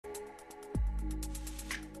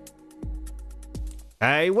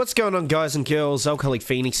Hey, what's going on, guys and girls? Alcoholic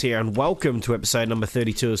Phoenix here, and welcome to episode number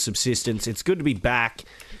 32 of Subsistence. It's good to be back.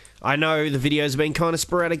 I know the videos have been kind of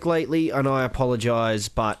sporadic lately, and I apologise,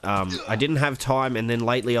 but I didn't have time, and then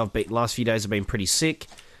lately, last few days I've been pretty sick,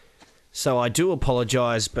 so I do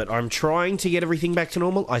apologise, but I'm trying to get everything back to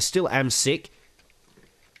normal. I still am sick,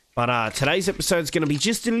 but today's episode is going to be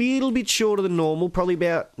just a little bit shorter than normal, probably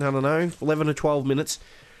about, I don't know, 11 or 12 minutes,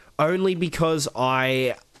 only because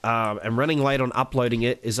I'm running late on uploading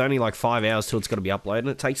it. It's only like 5 hours till it's got to be uploaded, and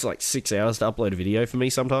it takes like 6 hours to upload a video for me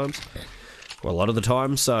sometimes. Well, a lot of the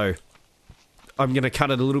time, so I'm going to cut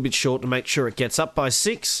it a little bit short to make sure it gets up by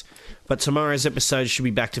 6, but tomorrow's episode should be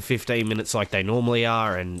back to 15 minutes like they normally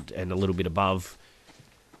are, and a little bit above,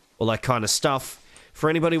 all that kind of stuff. For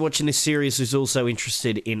anybody watching this series who's also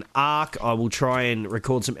interested in Ark, I will try and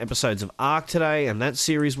record some episodes of Ark today, and that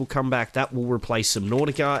series will come back. That will replace some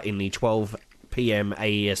Nautica in the 12 PM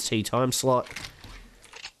AEST time slot.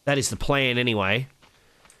 That is the plan anyway.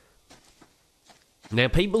 Now,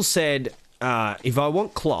 people said if I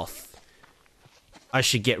want cloth, I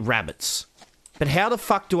should get rabbits. But how the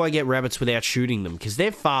fuck do I get rabbits without shooting them? Because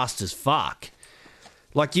they're fast as fuck.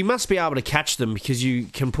 Like, you must be able to catch them because you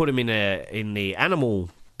can put them in the animal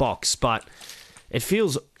box, but it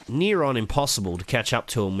feels near on impossible to catch up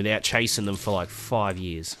to them without chasing them for like 5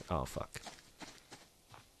 years. Oh, fuck.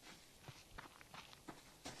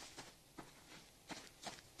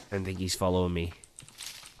 I don't think he's following me.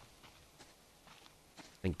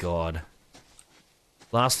 Thank God.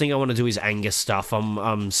 Last thing I want to do is anger stuff.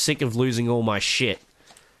 I'm sick of losing all my shit.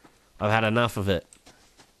 I've had enough of it.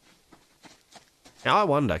 Now, I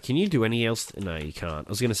wonder, can you do any else? No, you can't. I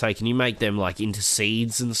was going to say, can you make them, like, into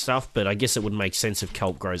seeds and stuff? But I guess it would make sense if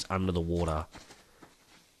kelp grows under the water.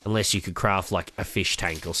 Unless you could craft, like, a fish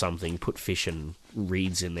tank or something. Put fish and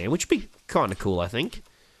reeds in there, which would be kind of cool, I think.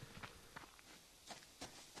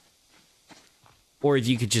 Or if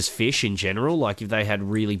you could just fish in general, like if they had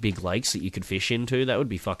really big lakes that you could fish into, that would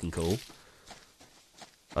be fucking cool.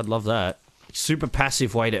 I'd love that. Super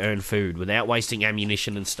passive way to earn food without wasting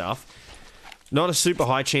ammunition and stuff. Not a super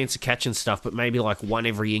high chance of catching stuff, but maybe like one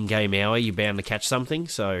every in-game hour you're bound to catch something,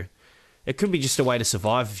 so it could be just a way to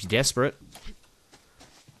survive if you're desperate.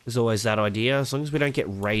 There's always that idea. As long as we don't get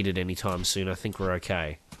raided anytime soon, I think we're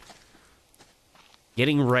okay.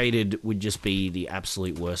 Getting raided would just be the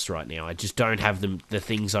absolute worst right now. I just don't have the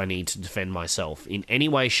things I need to defend myself in any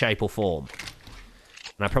way, shape, or form.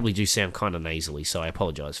 And I probably do sound kind of nasally, so I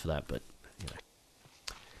apologise for that, but, you know.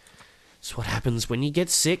 It's what happens when you get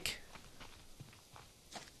sick.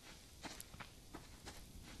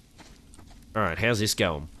 Alright, how's this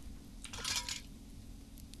going?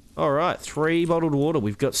 Alright, 3 bottled water.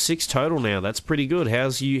 We've got 6 total now. That's pretty good. How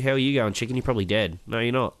are you going, chicken? You're probably dead. No,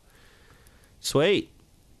 you're not. Sweet.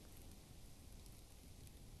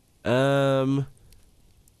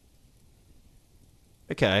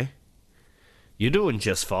 Okay. You're doing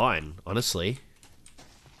just fine, honestly.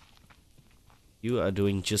 You are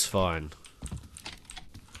doing just fine.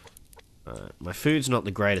 My food's not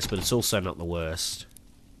the greatest, but it's also not the worst.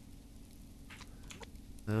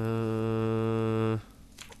 You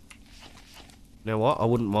know what? I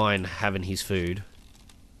wouldn't mind having his food.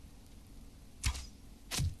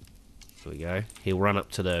 There we go. He'll run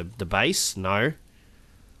up to the base. No.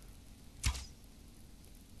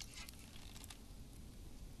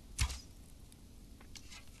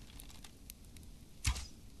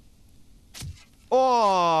 Oh,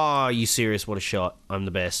 are you serious? What a shot. I'm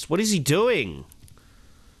the best. What is he doing?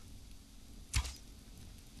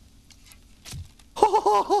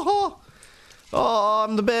 Oh,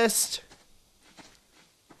 I'm the best.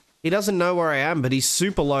 He doesn't know where I am, but he's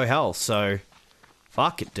super low health, so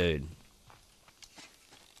fuck it, dude.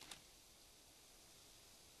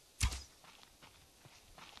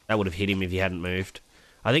 That would have hit him if he hadn't moved.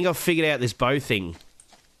 I think I've figured out this bow thing.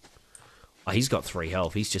 Oh, he's got 3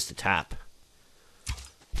 health. He's just a tap.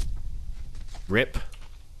 Rip.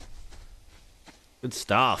 Good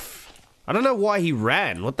stuff. I don't know why he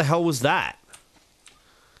ran. What the hell was that?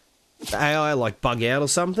 The AI like bug out or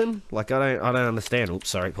something? Like I don't understand. Oops,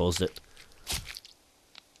 sorry, paused it.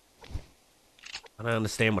 I don't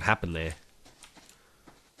understand what happened there.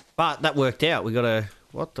 But that worked out. We got a...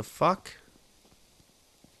 What the fuck?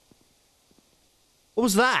 What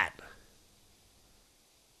was that?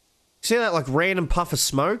 See that, like, random puff of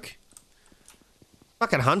smoke?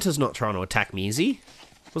 Fucking Hunter's not trying to attack me, is he?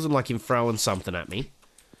 Wasn't like him throwing something at me.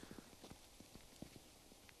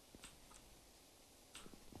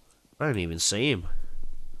 I don't even see him.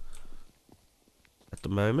 At the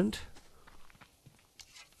moment.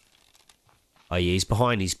 Oh yeah, he's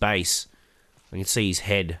behind his base. I can see his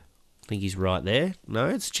head. think he's right there. No,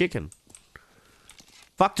 it's chicken.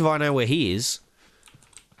 Fuck do I know where he is.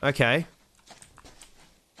 Okay.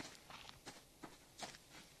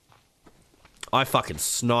 I fucking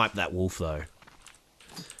sniped that wolf, though.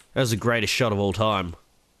 That was the greatest shot of all time.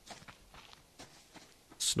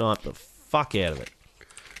 Sniped the fuck out of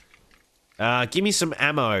it. Give me some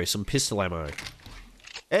ammo, some pistol ammo.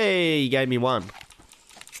 Hey, you gave me one.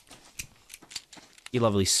 You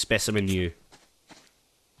lovely specimen, you.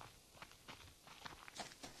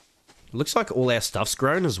 Looks like all our stuff's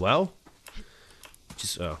grown as well.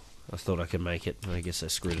 Just, oh, I thought I could make it. I guess I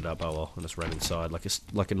screwed it up. Oh well, I just ran inside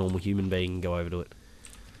like a normal human being and go over to it.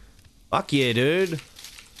 Fuck yeah, dude.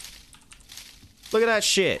 Look at that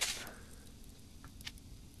shit.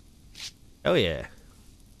 Oh yeah.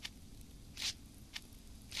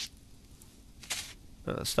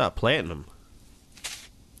 Let's start planting them.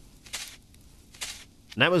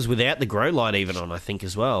 And that was without the grow light even on, I think,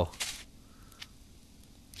 as well.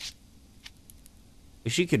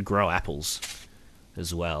 Wish you could grow apples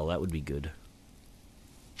as well. That would be good.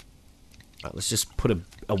 Right, let's just put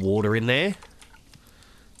a water in there.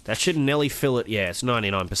 That should nearly fill it. Yeah, it's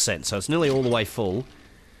 99%, so it's nearly all the way full.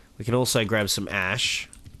 We can also grab some ash.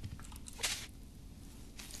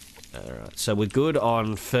 Alright, so we're good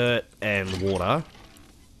on fert and water.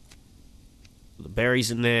 Put the berries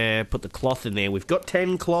in there, put the cloth in there. We've got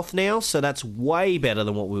 10 cloth now, so that's way better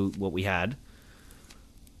than what we had.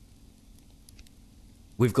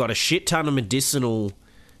 We've got a shit ton of medicinal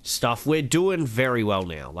stuff. We're doing very well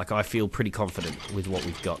now. Like, I feel pretty confident with what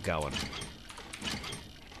we've got going.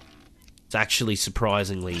 It's actually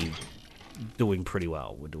surprisingly doing pretty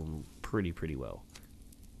well. We're doing pretty well.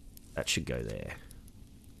 That should go there.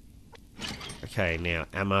 Okay, now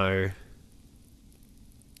ammo.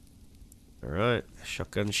 Alright,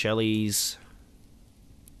 shotgun shellies.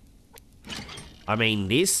 I mean,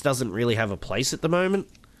 this doesn't really have a place at the moment.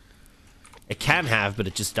 It can have, but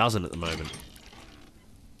it just doesn't at the moment.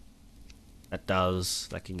 That does.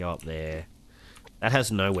 That can go up there. That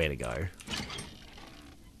has nowhere to go.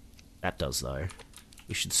 That does, though.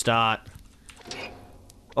 We should start...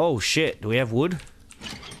 Oh, shit. Do we have wood?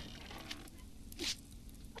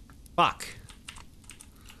 Fuck.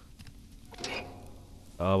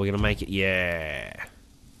 Oh, we're gonna make it... Yeah.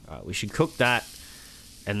 Alright, we should cook that.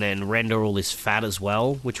 And then render all this fat as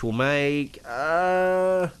well, which will make...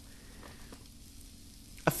 a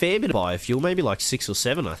fair bit of biofuel. Maybe like 6 or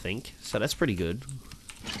 7, I think. So that's pretty good.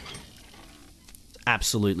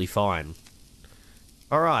 Absolutely fine.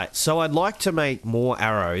 Alright, so I'd like to make more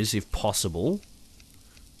arrows if possible.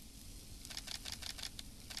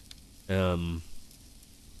 And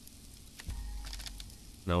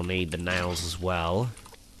I'll need the nails as well.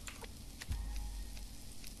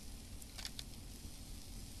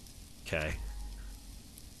 Okay.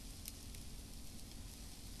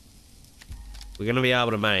 We're going to be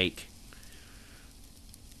able to make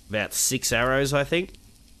about 6 arrows, I think.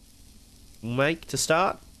 We'll make to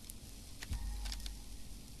start.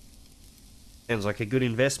 Sounds like a good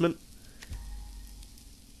investment.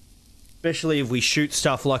 Especially if we shoot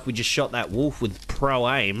stuff like we just shot that wolf with pro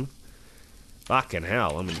aim. Fucking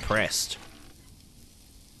hell, I'm impressed.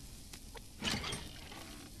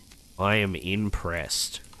 I am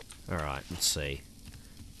impressed. Alright, let's see.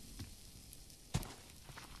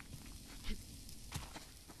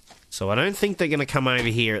 So I don't think they're going to come over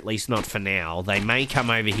here, at least not for now. They may come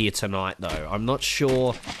over here tonight, though. I'm not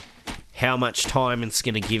sure how much time it's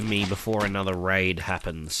going to give me before another raid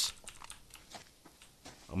happens.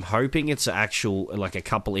 I'm hoping it's actual, like a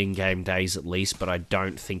couple in-game days at least, but I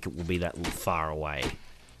don't think it will be that far away,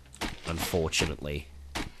 unfortunately.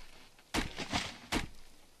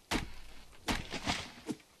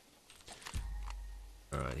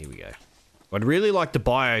 Alright, here we go. I'd really like the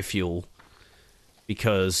biofuel,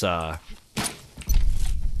 because, what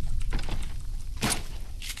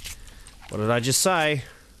did I just say?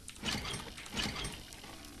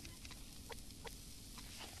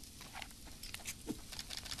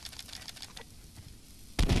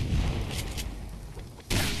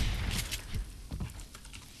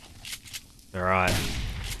 Alright.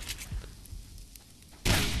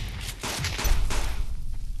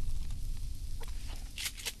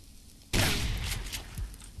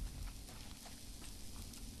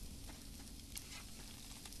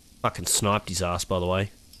 Fucking sniped his ass, by the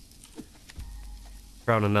way.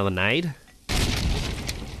 Throwing another nade.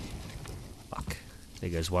 Fuck.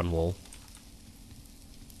 There goes one wall.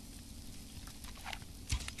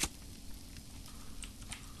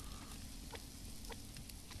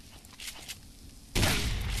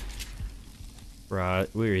 Right,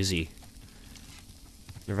 where is he?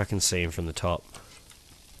 If I can see him from the top.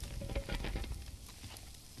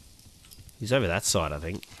 He's over that side, I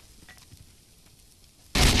think.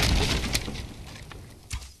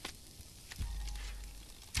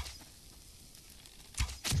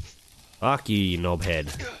 Fuck you, you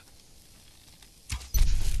knobhead.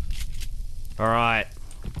 Alright.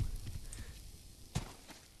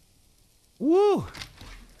 Woo!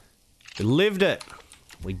 We lived it.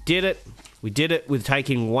 We did it. We did it with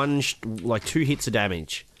taking like 2 hits of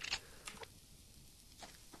damage.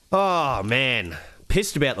 Oh, man.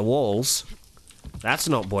 Pissed about the walls. That's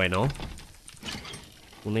not bueno.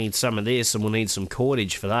 We'll need some of this, and we'll need some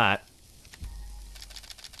cordage for that.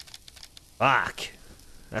 Fuck.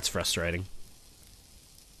 That's frustrating.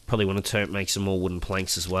 Probably want to make some more wooden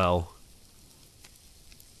planks as well.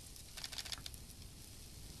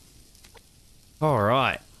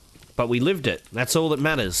 Alright. But we lived it. That's all that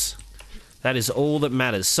matters. That is all that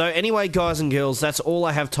matters. So anyway, guys and girls, that's all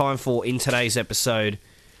I have time for in today's episode.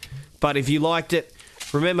 But if you liked it,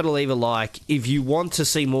 remember to leave a like. If you want to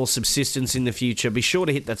see more Subsistence in the future, be sure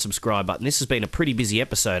to hit that subscribe button. This has been a pretty busy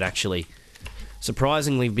episode, actually.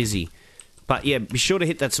 Surprisingly busy. But yeah, be sure to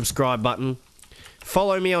hit that subscribe button.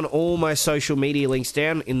 Follow me on all my social media links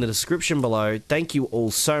down in the description below. Thank you all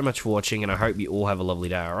so much for watching, and I hope you all have a lovely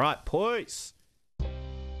day. Alright, peace!